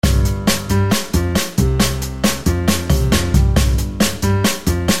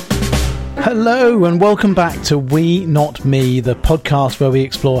Hello and welcome back to We Not Me, the podcast where we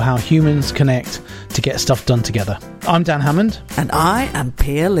explore how humans connect to get stuff done together. I'm Dan Hammond. And I am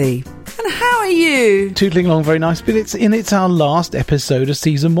Pia Lee. And how are you? Tootling along very nice, but it's our last episode of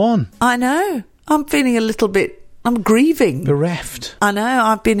season 1. I know. I'm feeling a little bit, I'm grieving. Bereft. I know.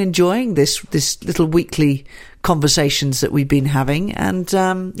 I've been enjoying this little weekly conversations that we've been having. And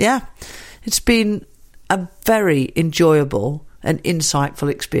it's been a very enjoyable and insightful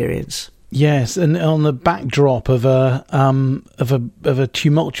experience. Yes, and on the backdrop of a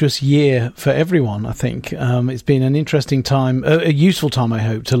tumultuous year for everyone, I think it's been an interesting time, a useful time, I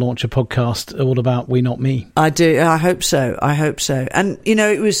hope, to launch a podcast all about We Not Me. I do. I hope so. And you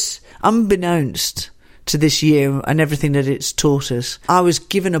know, it was unbeknownst to this year and everything that it's taught us. I was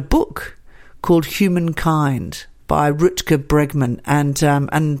given a book called Humankind by Rutger Bregman,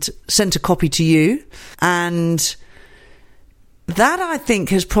 and sent a copy to you, and that, I think,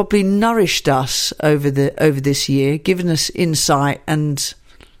 has probably nourished us over this year, given us insight, and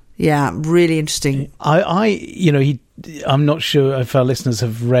really interesting. I'm not sure if our listeners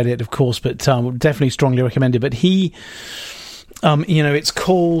have read it, of course, but definitely strongly recommend it. But he, it's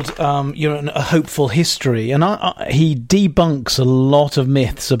called A Hopeful History, and he debunks a lot of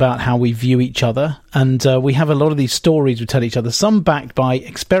myths about how we view each other, and we have a lot of these stories we tell each other, some backed by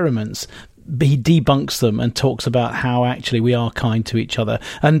experiments. He debunks them and talks about how actually we are kind to each other.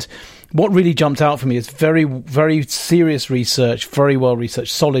 And what really jumped out for me is very, very serious research, very well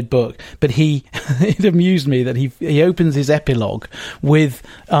researched, solid book. But it amused me that he opens his epilogue with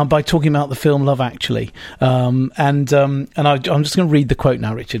by talking about the film Love Actually. I'm just going to read the quote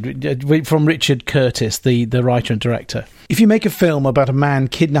now, Richard, from Richard Curtis, the writer and director. If you make a film about a man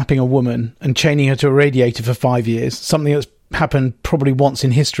kidnapping a woman and chaining her to a radiator for 5 years, something that's happened probably once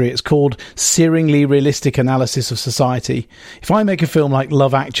in history, it's called searingly realistic analysis of society. If I make a film like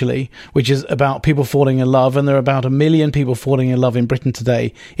Love Actually, which is about people falling in love, and there are about 1 million people falling in love in Britain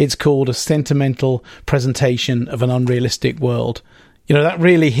today, it's called a sentimental presentation of an unrealistic world. You know, that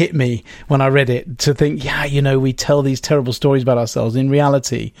really hit me when I read it, to think, we tell these terrible stories about ourselves. In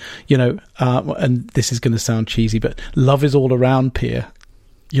reality, and this is going to sound cheesy, but love is all around, Pia.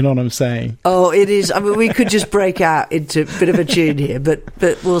 You know what I'm saying? Oh, it is. I mean, we could just break out into a bit of a tune here, but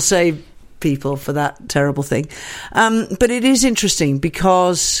we'll save people for that terrible thing. But it is interesting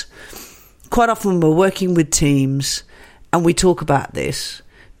because quite often we're working with teams and we talk about this.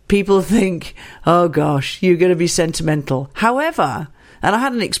 People think, oh gosh, you're going to be sentimental. However, and I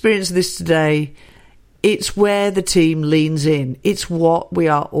had an experience of this today, it's where the team leans in. It's what we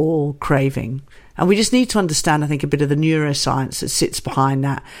are all craving. And we just need to understand, I think, a bit of the neuroscience that sits behind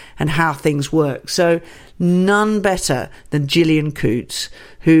that and how things work. So none better than Gillian Coots,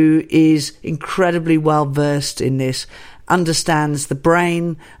 who is incredibly well versed in this, understands the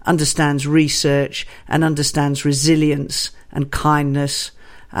brain, understands research, and understands resilience and kindness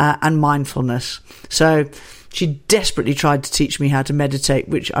and mindfulness. So she desperately tried to teach me how to meditate,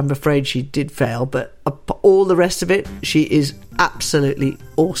 which I'm afraid she did fail, but all the rest of it, she is absolutely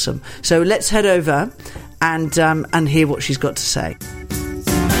awesome. So let's head over and hear what she's got to say.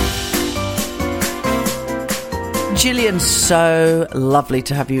 Gillian, so lovely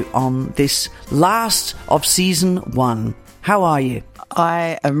to have you on this last of season 1. How are you?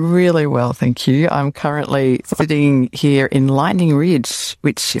 I am really well, thank you. I'm currently sitting here in Lightning Ridge,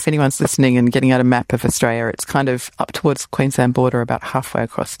 which, if anyone's listening and getting out a map of Australia, it's kind of up towards the Queensland border, about halfway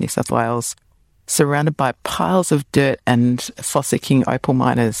across New South Wales, surrounded by piles of dirt and fossicking opal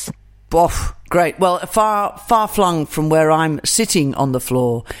miners. Boff, great. Well, far flung from where I'm sitting on the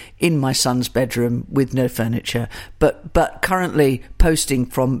floor in my son's bedroom with no furniture, but currently posting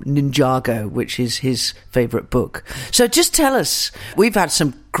from Ninjago, which is his favourite book. So just tell us, we've had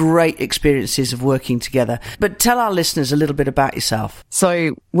some great experiences of working together, but tell our listeners a little bit about yourself.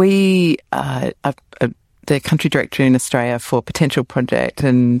 So we are the country director in Australia for Potential Project,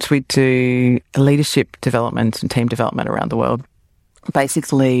 and we do leadership development and team development around the world.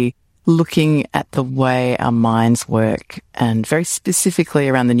 Basically, looking at the way our minds work, and very specifically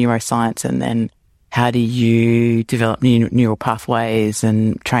around the neuroscience, and then how do you develop new neural pathways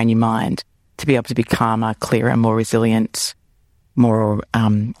and train your mind to be able to be calmer, clearer, more resilient, more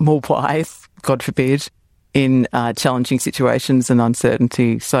wise, God forbid, in challenging situations and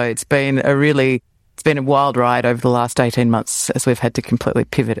uncertainty. So it's been a wild ride over the last 18 months as we've had to completely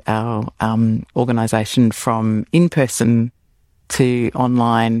pivot our organisation from in-person to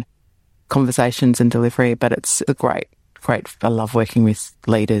online conversations and delivery, but it's great. I love working with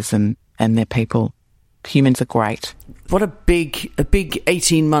leaders and their people. humans are great. What a big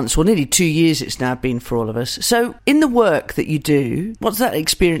 18 months, or nearly 2 years it's now been for all of us. So in the work that you do, what's that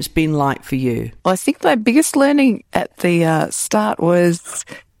experience been like for you? Well, I think my biggest learning at the start was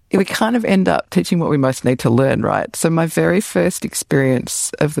we kind of end up teaching what we most need to learn, right? So my very first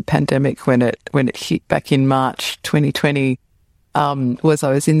experience of the pandemic when it hit back in March 2020 was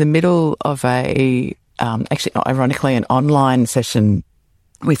I was in the middle of actually, ironically, an online session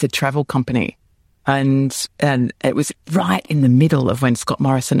with a travel company. And it was right in the middle of when Scott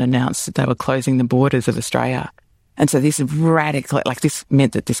Morrison announced that they were closing the borders of Australia. And so this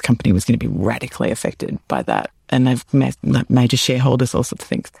meant that this company was going to be radically affected by that. And they've major shareholders, all sorts of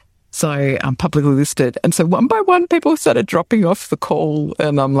things. So I'm publicly listed. And so one by one, people started dropping off the call.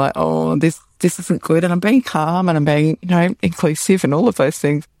 And I'm like, oh, this isn't good. And I'm being calm and I'm being, inclusive and all of those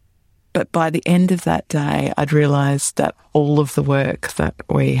things. But by the end of that day, I'd realised that all of the work that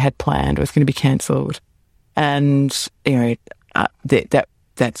we had planned was going to be cancelled. And, I'm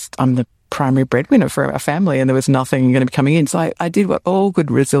the primary breadwinner for our family and there was nothing going to be coming in. So I did what all good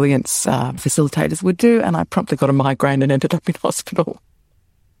resilience facilitators would do, and I promptly got a migraine and ended up in hospital.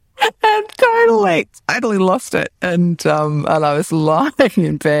 And totally lost it. And I was lying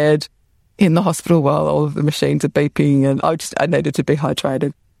in bed in the hospital while all of the machines are beeping, and I needed to be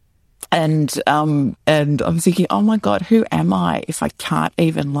hydrated. And I'm thinking, oh my God, who am I if I can't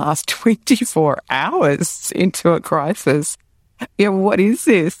even last 24 hours into a crisis? What is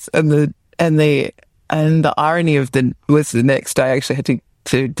this? And the irony of was the next day I actually had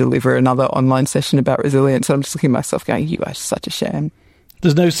to deliver another online session about resilience. And I'm just looking at myself going, you are such a sham.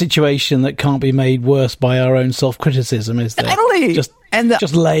 There's no situation that can't be made worse by our own self-criticism, is there? Totally. Just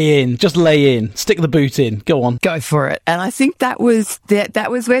lay in. Stick the boot in. Go on. Go for it. And I think that was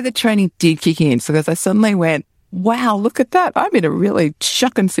where the training did kick in. So because I suddenly went, wow, look at that. I'm in a really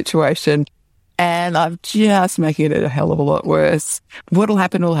shocking situation and I'm just making it a hell of a lot worse. What'll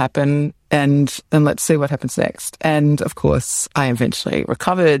happen will happen. And let's see what happens next. And of course, I eventually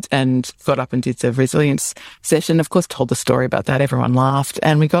recovered and got up and did the resilience session. Of course, told the story about that. Everyone laughed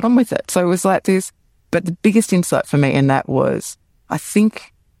and we got on with it. So it was like this. But the biggest insight for me in that was, I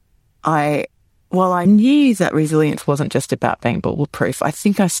think I knew that resilience wasn't just about being bulletproof, I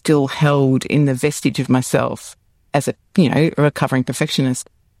think I still held in the vestige of myself as a recovering perfectionist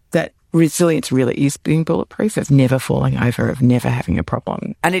that resilience really is being bulletproof, of never falling over, of never having a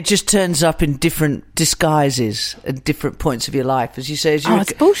problem. And it just turns up in different disguises at different points of your life, as you say.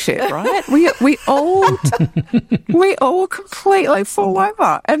 It's bullshit, right? we all completely fall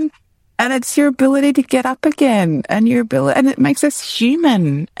over, and it's your ability to get up again, and it makes us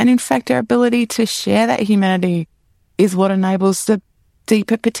human. And in fact, our ability to share that humanity is what enables the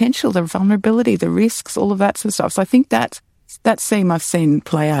deeper potential, the vulnerability, the risks, all of that sort of stuff. So I think that theme I've seen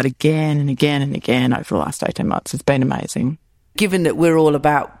play out again and again and again over the last 18 months. It's been amazing. Given that we're all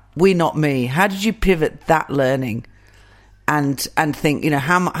about we, not me, how did you pivot that learning and think,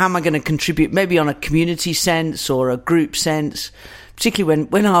 how am I going to contribute, maybe on a community sense or a group sense, particularly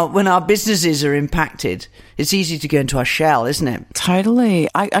when our businesses are impacted? It's easy to go into our shell, isn't it? Totally.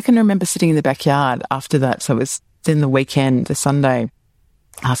 I can remember sitting in the backyard after that. So it was then the weekend, the Sunday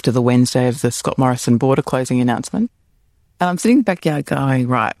after the Wednesday of the Scott Morrison border closing announcement. And I'm sitting in the backyard going,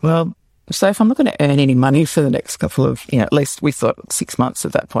 right, well, so if I'm not going to earn any money for the next couple of, at least we thought 6 months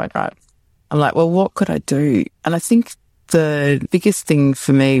at that point, right? I'm like, well, what could I do? And I think the biggest thing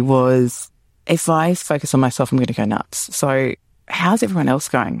for me was, if I focus on myself, I'm going to go nuts. So how's everyone else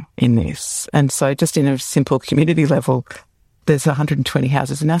going in this? And so just in a simple community level, there's 120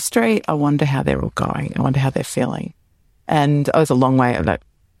 houses in our street. I wonder how they're all going. I wonder how they're feeling. And I was a long way,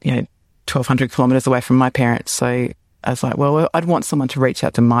 1,200 kilometres away from my parents. So I was like, well, I'd want someone to reach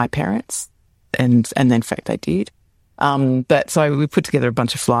out to my parents. And then, in fact, they did. But so we put together a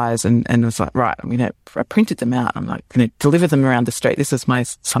bunch of flyers and was like, right, I printed them out. I'm like, going to deliver them around the street. This is my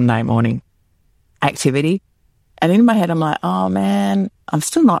Sunday morning activity. And in my head, I'm like, oh man, I'm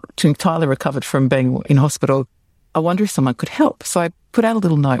still not entirely recovered from being in hospital. I wonder if someone could help. So I put out a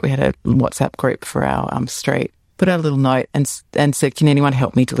little note. We had a WhatsApp group for our street. Put out a little note and said, can anyone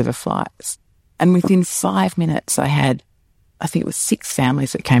help me deliver flyers? And within 5 minutes, I think it was 6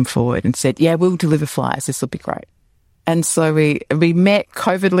 families that came forward and said, yeah, we'll deliver flyers. This will be great. And so we met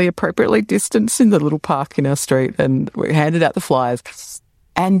COVIDly appropriately distanced in the little park in our street, and we handed out the flyers.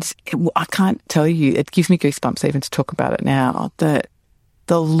 And I can't tell you, it gives me goosebumps even to talk about it now, that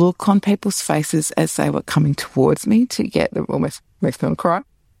the look on people's faces as they were coming towards me to get them almost makes me want to cry.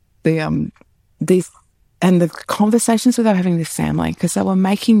 And the conversations that they were having with family, because they were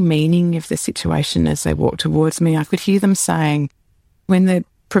making meaning of the situation as they walked towards me. I could hear them saying, when the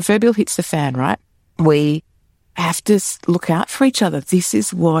proverbial hits the fan, right? we have to look out for each other. This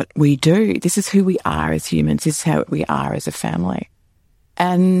is what we do. This is who we are as humans. This is how we are as a family.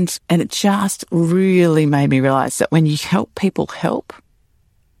 And it just really made me realise that when you help people help,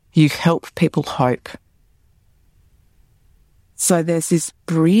 you help people hope. So there's this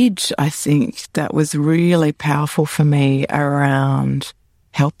bridge, I think, that was really powerful for me around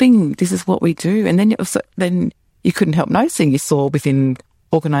helping. This is what we do. And then you couldn't help noticing, you saw within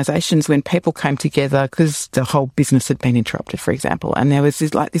organisations when people came together because the whole business had been interrupted, for example, and there was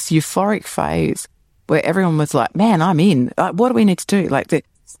this euphoric phase where everyone was like, man, I'm in. What do we need to do?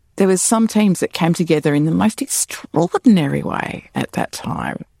 There was some teams that came together in the most extraordinary way at that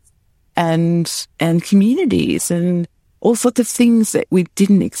time, and communities and all sorts of things that we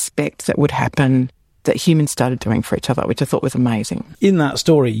didn't expect that would happen that humans started doing for each other, which I thought was amazing. In that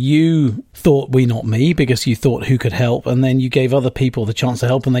story, you thought we, not me, because you thought who could help, and then you gave other people the chance to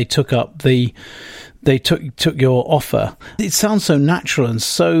help, and they took up took your offer. It sounds so natural and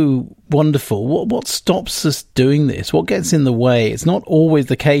so wonderful. What stops us doing this? What gets in the way? It's not always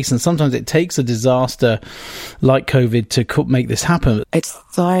the case, and sometimes it takes a disaster like COVID to make this happen. It's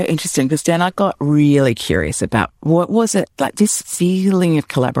so interesting because, Dan, I got really curious about what was it like, this feeling of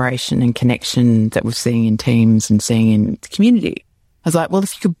collaboration and connection that we're seeing in teams and seeing in the community. I was like, well,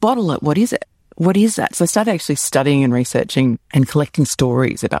 if you could bottle it, what is it? What is that? So I started actually studying and researching and collecting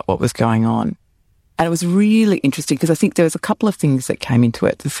stories about what was going on. And it was really interesting because I think there was a couple of things that came into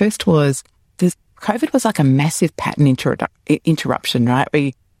it. The first was COVID was like a massive pattern interruption, right?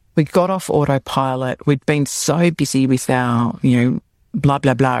 We got off autopilot. We'd been so busy with our, blah,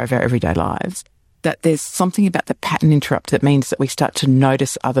 blah, blah of our everyday lives that there's something about the pattern interrupt that means that we start to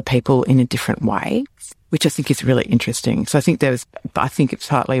notice other people in a different way, which I think is really interesting. So I think it's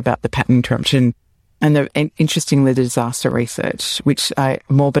partly about the pattern interruption. And interestingly, the disaster research, which I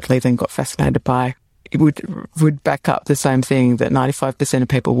morbidly then got fascinated by, it would back up the same thing, that 95% of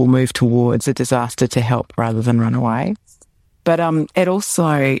people will move towards a disaster to help rather than run away. But it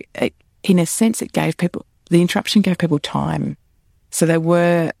also, in a sense, the interruption gave people time. So they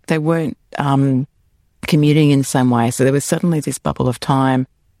weren't commuting in the same way. So there was suddenly this bubble of time,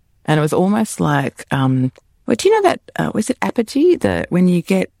 and it was almost like, do you know that was it apogee? When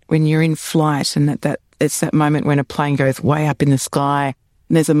you're in flight, and that it's that moment when a plane goes way up in the sky.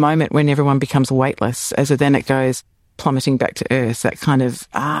 And there's a moment when everyone becomes weightless, then it goes plummeting back to Earth. That kind of,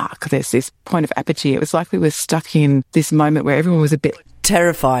 there's this point of apogee. It was like we were stuck in this moment where everyone was a bit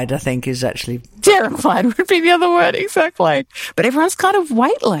terrified, I think, is actually... Terrified would be the other word, exactly. But everyone's kind of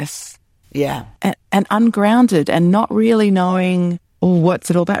weightless. Yeah. And ungrounded and not really knowing what's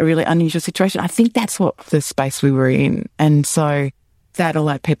it all about, a really unusual situation. I think that's what the space we were in. And so that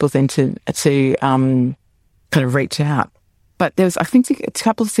allowed people then to kind of reach out. But there was, I think, a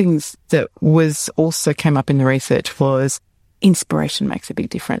couple of things that also came up in the research was inspiration makes a big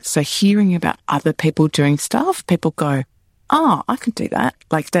difference. So hearing about other people doing stuff, people go, I could do that.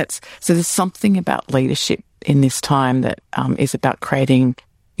 So there's something about leadership in this time that is about creating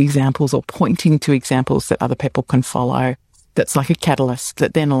examples or pointing to examples that other people can follow. That's like a catalyst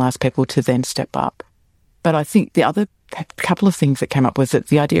that then allows people to then step up. But I think the other couple of things that came up was that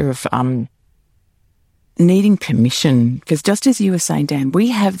the idea of needing permission, because just as you were saying, Dan, we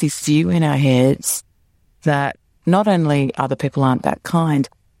have this view in our heads that not only other people aren't that kind,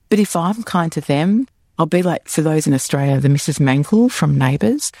 but if I'm kind to them, I'll be like, for those in Australia, the Mrs. Mankell from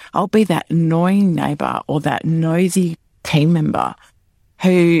Neighbours, I'll be that annoying neighbour or that nosy team member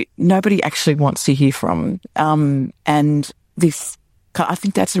who nobody actually wants to hear from. And this, I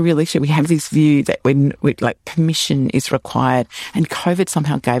think that's a real issue. We have this view that when permission is required, and COVID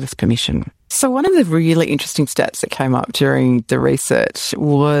somehow gave us permission. So one of the really interesting stats that came up during the research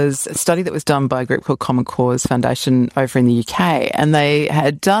was a study that was done by a group called Common Cause Foundation over in the UK, and they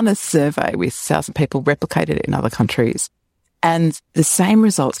had done a survey with 1,000 people, replicated it in other countries. And the same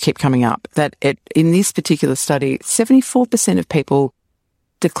results keep coming up, that in this particular study, 74% of people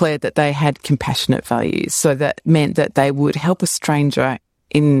declared that they had compassionate values. So that meant that they would help a stranger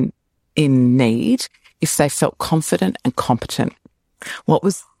in need if they felt confident and competent. What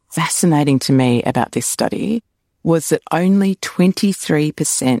was fascinating to me about this study was that only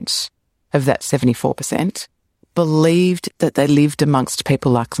 23% of that 74% believed that they lived amongst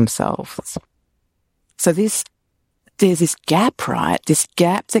people like themselves. So there's this gap, right? This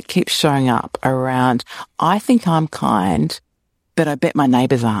gap that keeps showing up around, I think I'm kind, but I bet my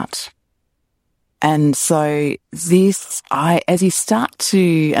neighbours aren't. And so as you start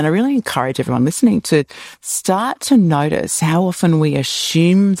to, and I really encourage everyone listening to start to notice how often we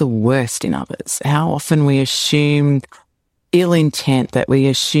assume the worst in others, how often we assume ill intent, that we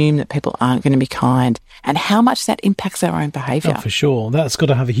assume that people aren't going to be kind, and how much that impacts our own behaviour. Oh, for sure. That's got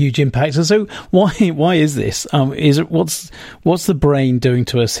to have a huge impact. And so why is this? What's the brain doing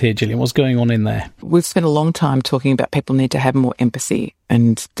to us here, Gillian? What's going on in there? We've spent a long time talking about people need to have more empathy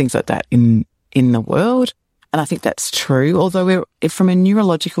and things like that in the world. And I think that's true. Although from a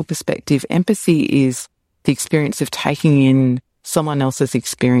neurological perspective, empathy is the experience of taking in someone else's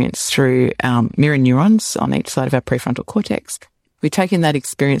experience through mirror neurons on each side of our prefrontal cortex. We take in that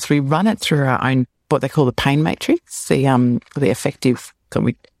experience, we run it through our own, what they call the pain matrix, the affective.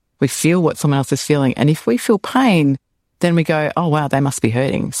 We feel what someone else is feeling. And if we feel pain, then we go, oh, wow, they must be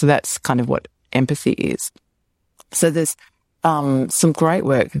hurting. So that's kind of what empathy is. So there's some great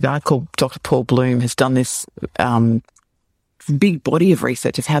work. A guy called Dr. Paul Bloom has done this big body of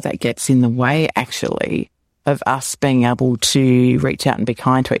research of how that gets in the way, actually, of us being able to reach out and be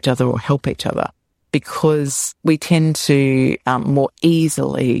kind to each other or help each other, because we tend to more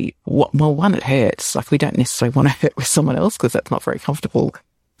easily, well, one, it hurts. Like, we don't necessarily want to hurt with someone else because that's not very comfortable.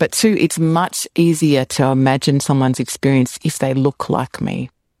 But two, it's much easier to imagine someone's experience if they look like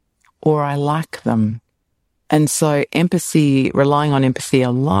me or I like them. And so empathy, relying on empathy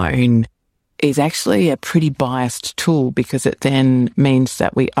alone, is actually a pretty biased tool, because it then means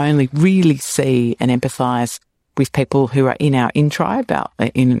that we only really see and empathise with people who are in our in-tribe,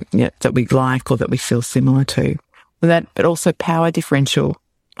 that we like or that we feel similar to. But also power differential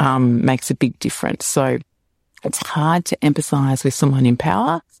makes a big difference. So it's hard to empathise with someone in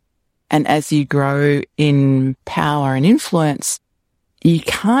power. And as you grow in power and influence, you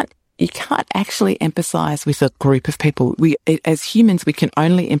can't actually empathise with a group of people. As humans, we can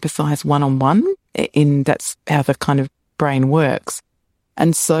only empathise one-on-one. That's how the kind of brain works.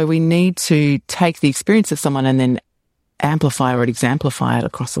 And so we need to take the experience of someone and then amplify or exemplify it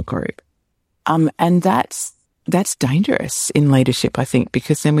across a group. And that's dangerous in leadership, I think,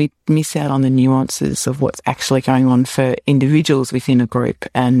 because then we miss out on the nuances of what's actually going on for individuals within a group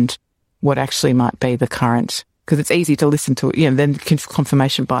and what actually might be the current. Because it's easy to listen to, then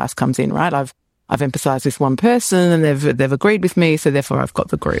confirmation bias comes in, right? I've empathised with one person and they've agreed with me, so therefore I've got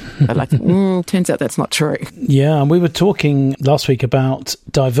the group. But turns out that's not true. Yeah, and we were talking last week about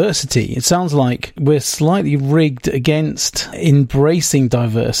diversity. It sounds like we're slightly rigged against embracing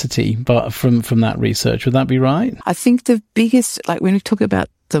diversity, but from that research, would that be right? I think the biggest, when we talk about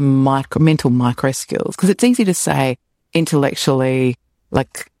the mental micro skills, because it's easy to say intellectually,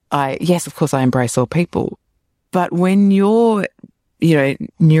 yes, of course I embrace all people. But when you're,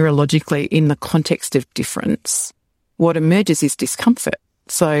 neurologically in the context of difference, what emerges is discomfort.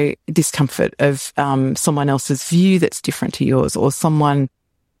 So discomfort of someone else's view that's different to yours, or someone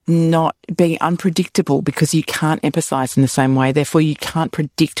not being unpredictable because you can't empathise in the same way. Therefore, you can't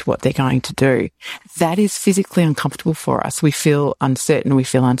predict what they're going to do. That is physically uncomfortable for us. We feel uncertain. We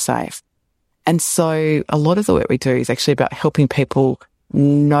feel unsafe. And so a lot of the work we do is actually about helping people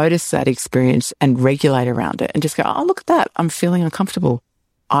notice that experience and regulate around it and just go, oh, look at that. I'm feeling uncomfortable.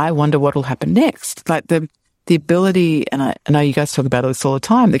 I wonder what will happen next. The ability, and I know you guys talk about this all the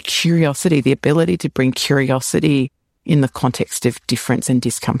time, the curiosity, the ability to bring curiosity in the context of difference and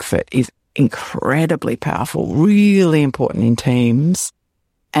discomfort is incredibly powerful, really important in teams,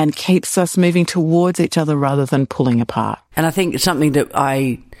 and keeps us moving towards each other rather than pulling apart. And I think it's something that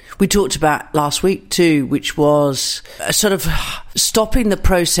we talked about last week too, which was a sort of stopping the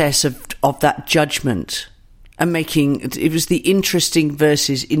process of that judgment and it was the interesting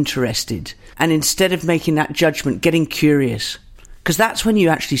versus interested. And instead of making that judgment, getting curious. Because that's when you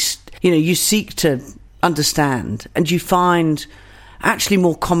actually, you seek to understand and you find actually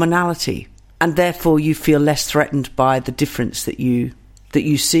more commonality. And therefore you feel less threatened by the difference that you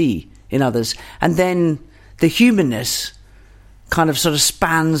see in others. And then the humanness kind of sort of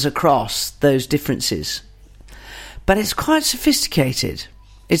spans across those differences. But it's quite sophisticated.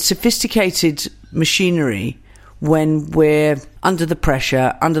 It's sophisticated machinery when we're under the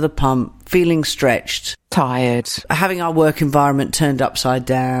pressure, under the pump, feeling stretched, tired, having our work environment turned upside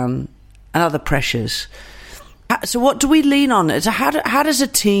down, and other pressures. So what do we lean on? So how does a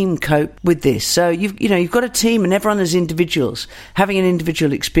team cope with this? So you've got a team and everyone is individuals having an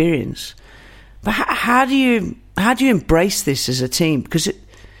individual experience. But how do you embrace this as a team? Because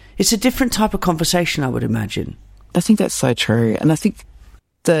it's a different type of conversation, I would imagine. I think that's so true. And I think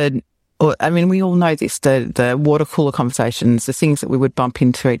we all know this, the water cooler conversations, the things that we would bump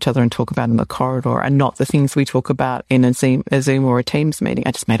into each other and talk about in the corridor are not the things we talk about in a Zoom or a Teams meeting.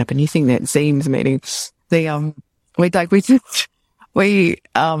 I just made up a new thing there, Zooms meeting.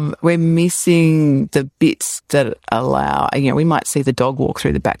 We're missing the bits that allow, we might see the dog walk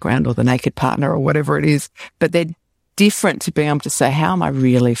through the background or the naked partner or whatever it is, but they're different to being able to say, how am I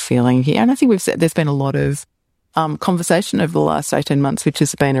really feeling here? And I think there's been a lot of conversation over the last 18 months, which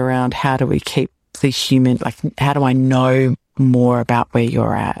has been around how do we keep the human, like how do I know more about where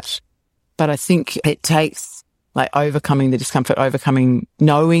you're at? But I think it takes like overcoming the discomfort,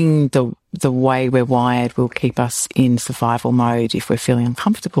 knowing the way we're wired will keep us in survival mode if we're feeling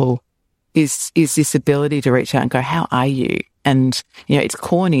uncomfortable, is this ability to reach out and go, how are you? And, it's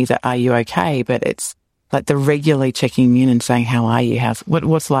corny that are you okay? But it's like the regularly checking in and saying, how are you?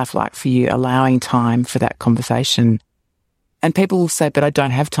 What's life like for you? Allowing time for that conversation. And people will say, but I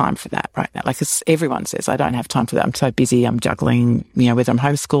don't have time for that right now. Like everyone says, I don't have time for that. I'm so busy. I'm juggling, whether I'm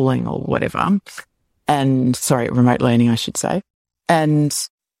homeschooling or whatever. And remote learning, I should say. And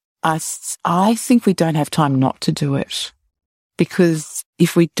I think we don't have time not to do it, because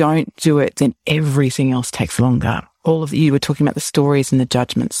if we don't do it, then everything else takes longer. You were talking about the stories and the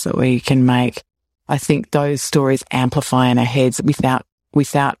judgments that we can make. I think those stories amplify in our heads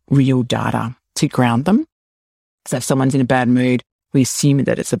without real data to ground them. So if someone's in a bad mood, we assume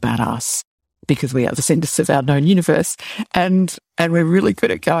that it's about us because we are the centers of our known universe. And we're really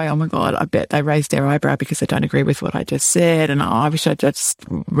good at going, oh my God, I bet they raised their eyebrow because they don't agree with what I just said. And I wish I just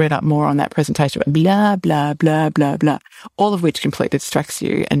read up more on that presentation. Blah, blah, blah, blah, blah. All of which completely distracts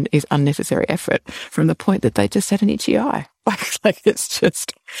you and is unnecessary effort from the point that they just had an itchy eye. Like it's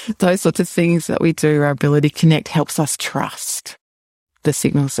just those sorts of things that we do. Our ability to connect helps us trust the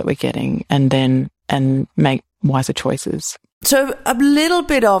signals that we're getting and make wiser choices. So a little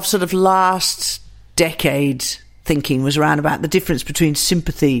bit of sort of last decade thinking was around about the difference between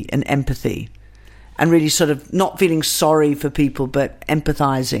sympathy and empathy, and really sort of not feeling sorry for people, but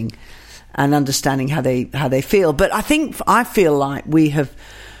empathizing and understanding how they feel. But I feel like we have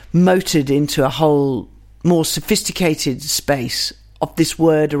motored into a whole more sophisticated space of this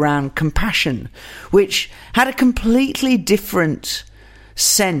word around compassion, which had a completely different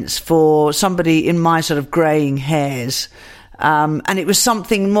sense for somebody in my sort of greying hairs. And it was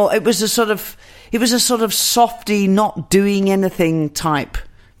something more, it was a sort of softy, not doing anything type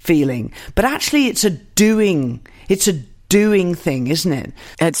feeling. But actually it's a doing thing, isn't it?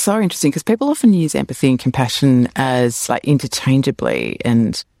 It's so interesting because people often use empathy and compassion as like interchangeably.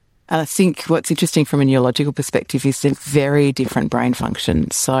 And I think what's interesting from a neurological perspective is they're very different brain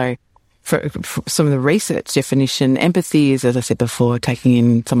functions. So for some of the research definition, empathy is, as I said before, taking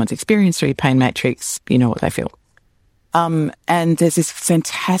in someone's experience through your pain matrix, what they feel. And there's this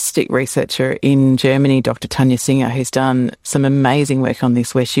fantastic researcher in Germany, Dr. Tanja Singer, who's done some amazing work on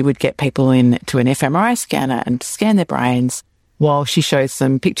this, where she would get people in to an fMRI scanner and scan their brains while she shows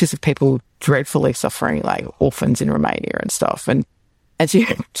them pictures of people dreadfully suffering, like orphans in Romania and stuff. And she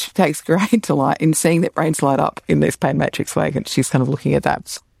takes great delight in seeing their brains light up in this pain matrix way, and she's kind of looking at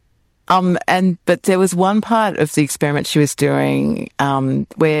that. But there was one part of the experiment she was doing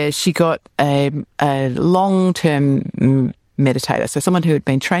where she got a long-term meditator, so someone who had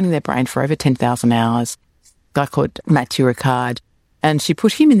been training their brain for over 10,000 hours, a guy called Mathieu Ricard, and she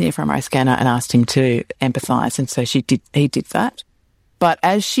put him in the fMRI scanner and asked him to empathise, and so he did that. But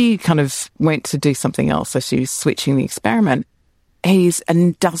as she kind of went to do something else, so she was switching the experiment, does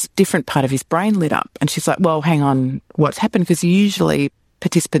a different part of his brain lit up, and she's like, well, hang on, what's happened? Because usually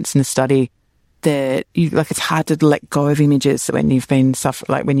participants in a study, it's hard to let go of images when you've been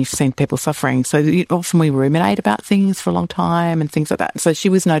when you've seen people suffering. So often we ruminate about things for a long time and things like that. So she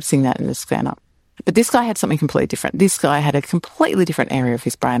was noticing that in the scanner. But this guy had something completely different. This guy had a completely different area of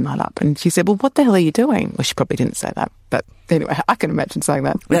his brain light up. And she said, well, what the hell are you doing? Well, she probably didn't say that. But anyway, I can imagine saying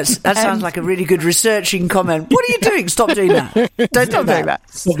that. That sounds like a really good researching comment. What are you doing? Stop doing that. Don't do that.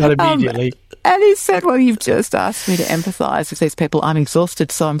 Stop that immediately. And he said, well, you've just asked me to empathise with these people. I'm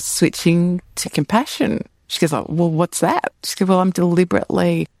exhausted, so I'm switching to compassion. She goes, oh, well, what's that? She goes, well, I'm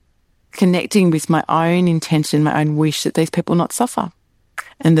deliberately connecting with my own intention, my own wish that these people not suffer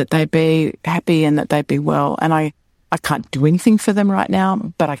and that they be happy and that they be well. And I can't do anything for them right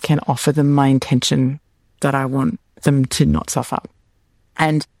now, but I can offer them my intention that I want them to not suffer.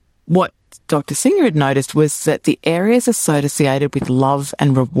 And what Dr. Singer had noticed was that the areas associated with love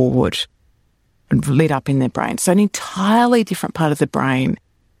and reward lit up in their brain. So an entirely different part of the brain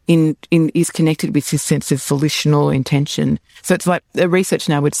is connected with this sense of volitional intention. So it's like the research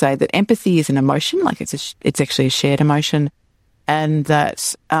now would say that empathy is an emotion, like it's actually a shared emotion, and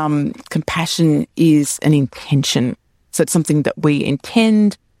that compassion is an intention. So it's something that we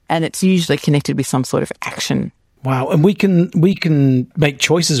intend, and it's usually connected with some sort of action. Wow, and we can make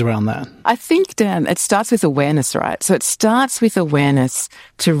choices around that. I think, Dan, it starts with awareness, right? So it starts with awareness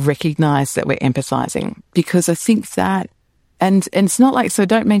to recognise that we're empathising, because I think that And it's not like, so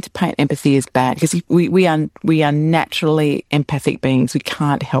don't mean to paint empathy as bad, because we are naturally empathic beings. We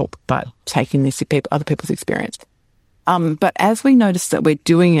can't help but taking this to other people's experience. But as we notice that we're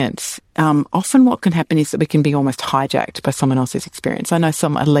doing it, often what can happen is that we can be almost hijacked by someone else's experience. I know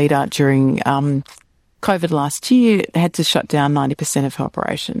a leader during COVID last year had to shut down 90% of her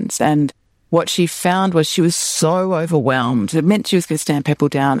operations. And what she found was she was so overwhelmed. It meant she was going to stand people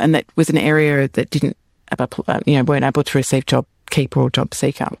down, and that was an area that weren't able to receive JobKeeper or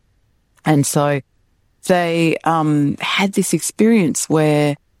JobSeeker. And so they had this experience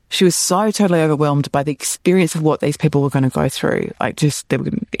where she was so totally overwhelmed by the experience of what these people were going to go through, like just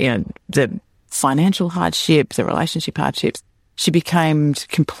the financial hardships, the relationship hardships. She became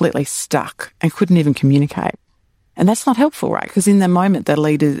completely stuck and couldn't even communicate. And that's not helpful, right? Because in the moment,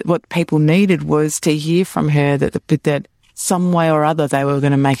 what people needed was to hear from her that some way or other they were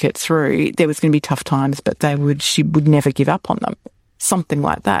going to make it through. There was going to be tough times, but she would never give up on them. Something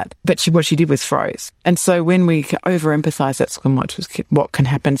like that. But what she did was froze. And so when we over-emphasize, that's what can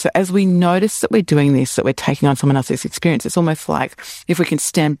happen. So as we notice that we're doing this, that we're taking on someone else's experience, it's almost like if we can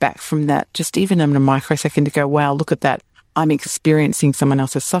stand back from that, just even in a microsecond, to go, wow, look at that. I'm experiencing someone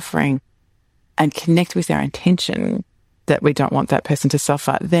else's suffering, and connect with our intention that we don't want that person to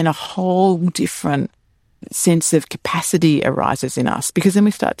suffer, then a whole different sense of capacity arises in us, because then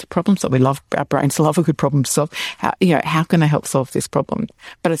we start to problem solve. Our brains love a good problem to solve. How can I help solve this problem?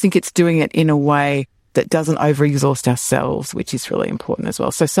 But I think it's doing it in a way that doesn't over-exhaust ourselves, which is really important as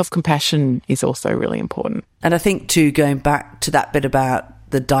well. So self-compassion is also really important. And I think too, going back to that bit about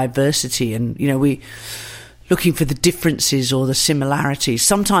the diversity, and we looking for the differences or the similarities.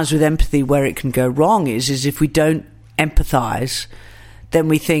 Sometimes with empathy, where it can go wrong is if we don't empathise, then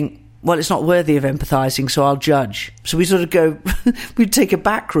we think, well, it's not worthy of empathising, so I'll judge. So we sort of we take a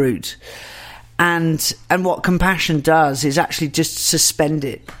back route. And what compassion does is actually just suspend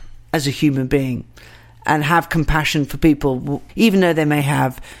it as a human being and have compassion for people, even though they may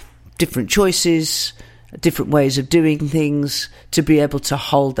have different choices, different ways of doing things, to be able to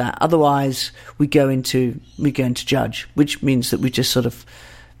hold that. Otherwise, we go into judge, which means that we just sort of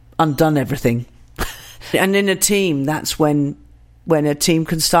undone everything. And in a team, that's when a team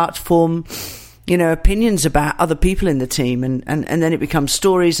can start to form, opinions about other people in the team, and then it becomes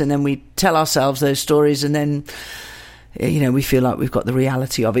stories, and then we tell ourselves those stories, and then, we feel like we've got the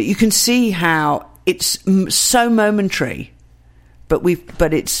reality of it. You can see how it's so momentary,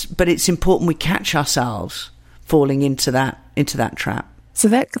 but it's important we catch ourselves falling into that trap. So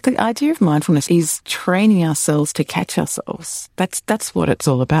the idea of mindfulness is training ourselves to catch ourselves. That's what it's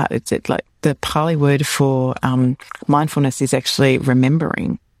all about. It's like the Pali word for mindfulness is actually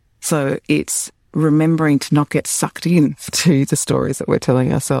remembering. So it's remembering to not get sucked in to the stories that we're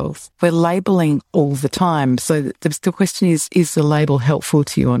telling ourselves. We're labeling all the time. So the question is the label helpful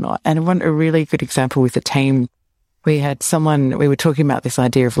to you or not? And I want a really good example with the team. We were talking about this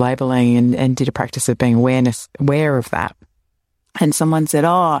idea of labeling and did a practice of being aware of that. And someone said,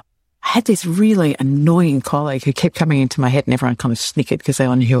 I had this really annoying colleague who kept coming into my head, and everyone kind of snickered because they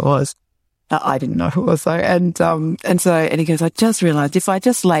all knew who it was. I didn't know who it was though. And he goes, I just realized if I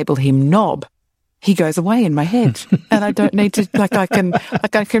just label him Knob, he goes away in my head, and I don't need to,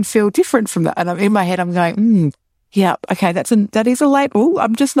 I can feel different from that. And in my head, I'm going, yeah, okay, that is a label.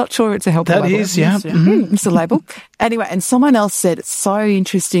 I'm just not sure it's a helpful label. That is, yeah. It's a label. Anyway, and someone else said, it's so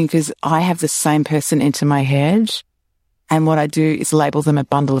interesting because I have the same person into my head, and what I do is label them a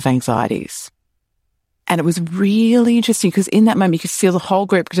bundle of anxieties. And it was really interesting because in that moment, you could feel the whole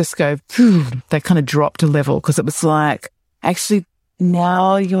group just go, they kind of dropped a level, because it was like, actually,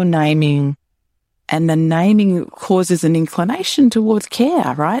 now you're naming, and the naming causes an inclination towards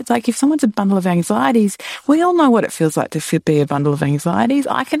care, right? It's like if someone's a bundle of anxieties, we all know what it feels like to be a bundle of anxieties.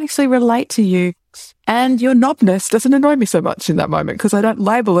 I can actually relate to you, and your knobness doesn't annoy me so much in that moment because I don't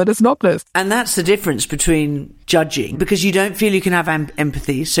label it as knobness. And that's the difference between judging, because you don't feel you can have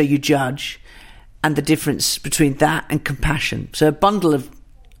empathy, so you judge, and the difference between that and compassion. So a bundle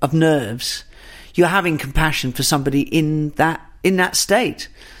of nerves, you're having compassion for somebody in that state.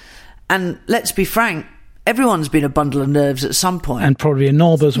 And let's be frank, everyone's been a bundle of nerves at some point. And probably a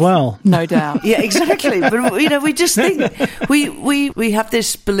knob as well. No doubt. Yeah, exactly. But, we just think, we have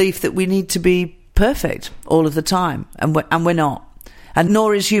this belief that we need to be perfect all of the time, and we're not. And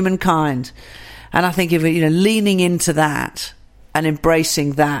nor is humankind. And I think if leaning into that and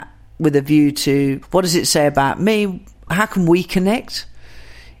embracing that with a view to, what does it say about me? How can we connect?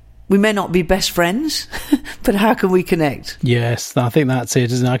 We may not be best friends, but how can we connect? Yes, I think that's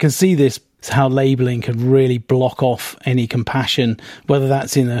it, isn't it? I can see this how labelling could really block off any compassion, whether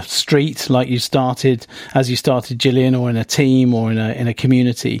that's in a street like you started, Gillian, or in a team, or in a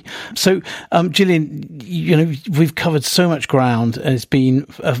community. So, Gillian, we've covered so much ground, and it's been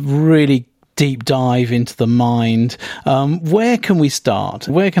a really deep dive into the mind. Where can we start?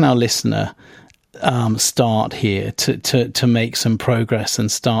 Where can our listener start here to make some progress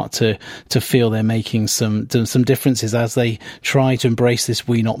and start to feel they're making some differences as they try to embrace this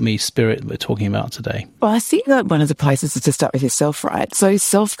we not me spirit we're talking about today? Well, I think that one of the places is to start with yourself, right? So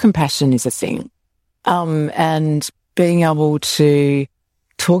self-compassion is a thing. And being able to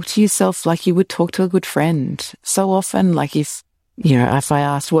talk to yourself like you would talk to a good friend. So often, like if I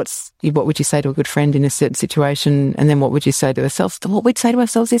asked what would you say to a good friend in a certain situation, and then what would you say to ourselves? What we'd say to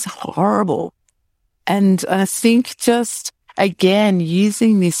ourselves is horrible. And I think just, again,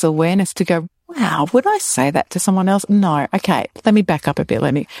 using this awareness to go, wow, would I say that to someone else? No. Okay, let me back up a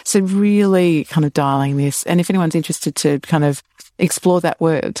bit. So really kind of dialing this. And if anyone's interested to kind of explore that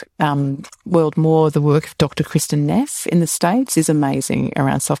world more, the work of Dr. Kristen Neff in the States is amazing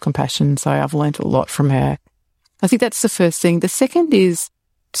around self-compassion. So I've learned a lot from her. I think that's the first thing. The second is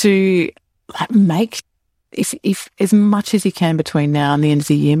to make, if as much as you can between now and the end of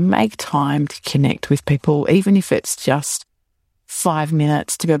the year, make time to connect with people, even if it's just 5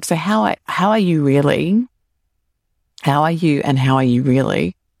 minutes, to be able to say, how are you really? How are you and how are you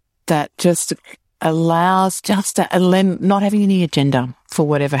really? That just allows not having any agenda for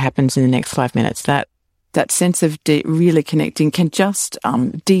whatever happens in the next 5 minutes. That sense of really connecting can just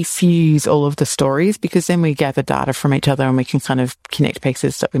defuse all of the stories, because then we gather data from each other and we can kind of connect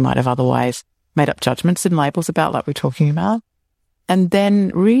pieces that we might have otherwise made up judgments and labels about, like we're talking about. And then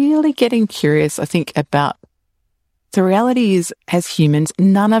really getting curious, I think, about the reality is, as humans,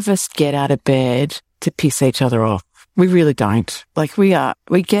 none of us get out of bed to piss each other off. We really don't. Like we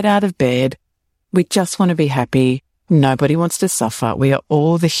get out of bed, we just want to be happy. Nobody wants to suffer. We are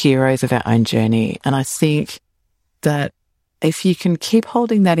all the heroes of our own journey. And I think that if you can keep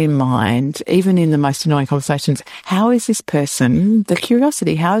holding that in mind, even in the most annoying conversations, how is this person, the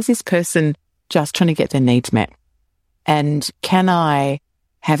curiosity, how is this person just trying to get their needs met? And can I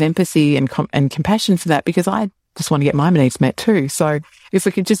have empathy and compassion for that? Because I just want to get my needs met too. So if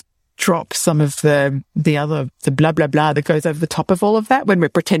we could just drop some of the blah, blah, blah that goes over the top of all of that when we're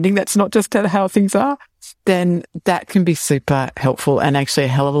pretending that's not just how things are, then that can be super helpful, and actually a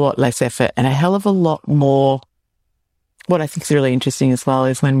hell of a lot less effort and a hell of a lot more. What I think is really interesting as well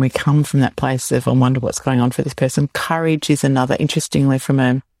is when we come from that place of, I wonder what's going on for this person. Courage is another, interestingly, from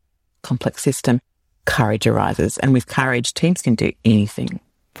a complex system, courage arises. And with courage, teams can do anything.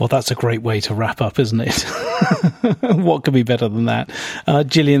 Well, that's a great way to wrap up, isn't it? What could be better than that?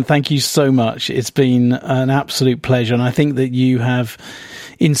 Gillian, thank you so much. It's been an absolute pleasure. And I think that you have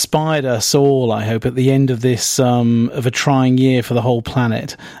inspired us all, I hope, at the end of this, of a trying year for the whole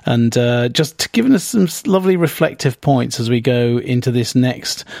planet. And just given us some lovely reflective points as we go into this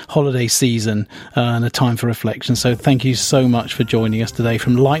next holiday season and a time for reflection. So thank you so much for joining us today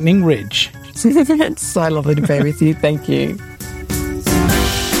from Lightning Ridge. It's so lovely to be with you. Thank you.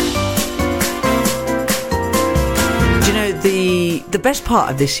 The best part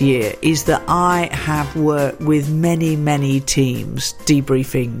of this year is that I have worked with many, many teams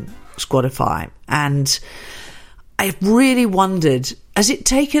debriefing Squadify, and I've really wondered, has it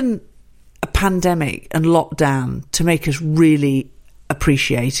taken a pandemic and lockdown to make us really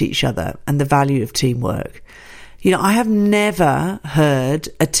appreciate each other and the value of teamwork? I have never heard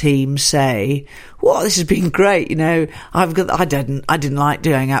a team say, "Well, this has been great. I didn't like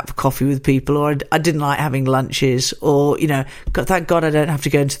going out for coffee with people, or I didn't like having lunches, or thank God I don't have to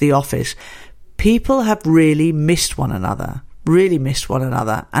go into the office." People have really missed one another,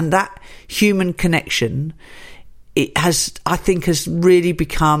 and that human connection, I think, has really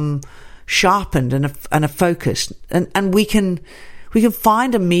become sharpened and a focus, and we can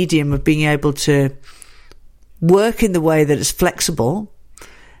find a medium of being able to work in the way that is flexible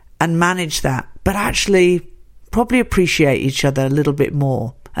and manage that, but actually probably appreciate each other a little bit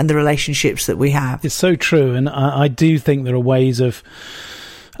more and the relationships that we have. It's so true. And I do think there are ways of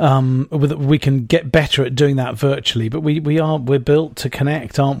we can get better at doing that virtually, but we're built to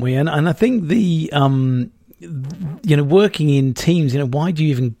connect, aren't we? And I think the working in teams, why do you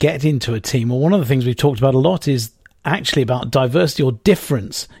even get into a team? Well, one of the things we've talked about a lot is actually about diversity or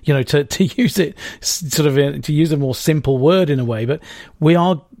difference, to use it to use a more simple word in a way, but we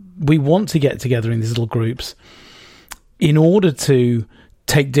want to get together in these little groups in order to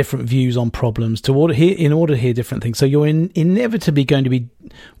take different views on problems, in order to hear different things. So you're inevitably going to be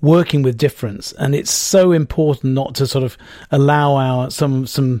working with difference, and it's so important not to sort of allow some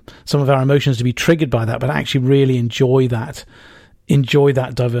of our emotions to be triggered by that, but actually really enjoy that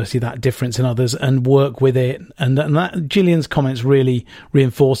diversity, that difference in others, and work with it. And that Gillian's comments really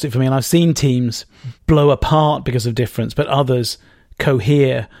reinforced it for me. And I've seen teams blow apart because of difference, but others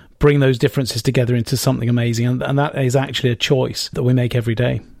cohere, bring those differences together into something amazing. And that is actually a choice that we make every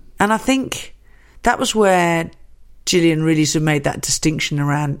day. And I think that was where Gillian really sort of made that distinction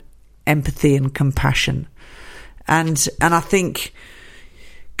around empathy and compassion. And I think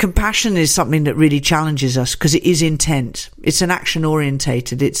compassion is something that really challenges us because it is intent. It's an action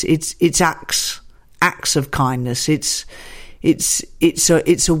orientated. It's acts of kindness. It's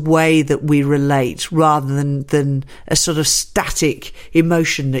a way that we relate rather than a sort of static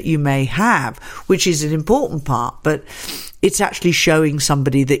emotion that you may have, which is an important part, but it's actually showing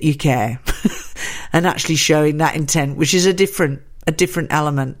somebody that you care and actually showing that intent, which is a different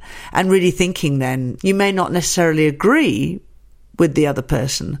element, and really thinking then you may not necessarily agree with the other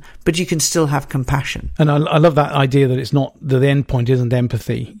person, but you can still have compassion. And I love that idea that it's not that the end point isn't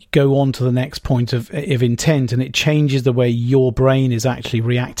empathy. You go on to the next point of intent, and it changes the way your brain is actually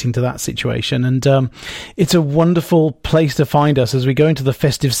reacting to that situation. And it's a wonderful place to find us as we go into the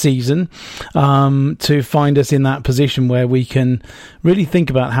festive season, to find us in that position where we can really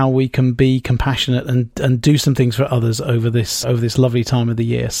think about how we can be compassionate and do some things for others over this lovely time of the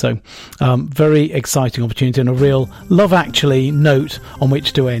year. So very exciting opportunity, and a real Love Actually note on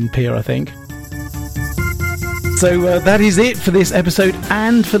which to end, Pia, I think. So that is it for this episode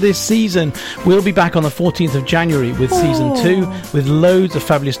and for this season. We'll be back on the 14th of January with season 2, with loads of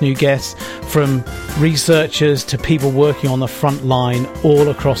fabulous new guests, from researchers to people working on the front line all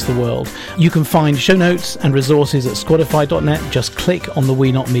across the world. You can find show notes and resources at squadify.net. Just click on the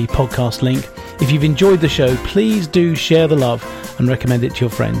We Not Me podcast link. If you've enjoyed the show, please do share the love and recommend it to your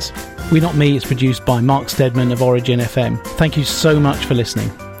friends. We Not Me is produced by Mark Steadman of Origin FM. Thank you so much for listening.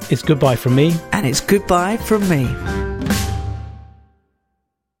 It's goodbye from me. And it's goodbye from me.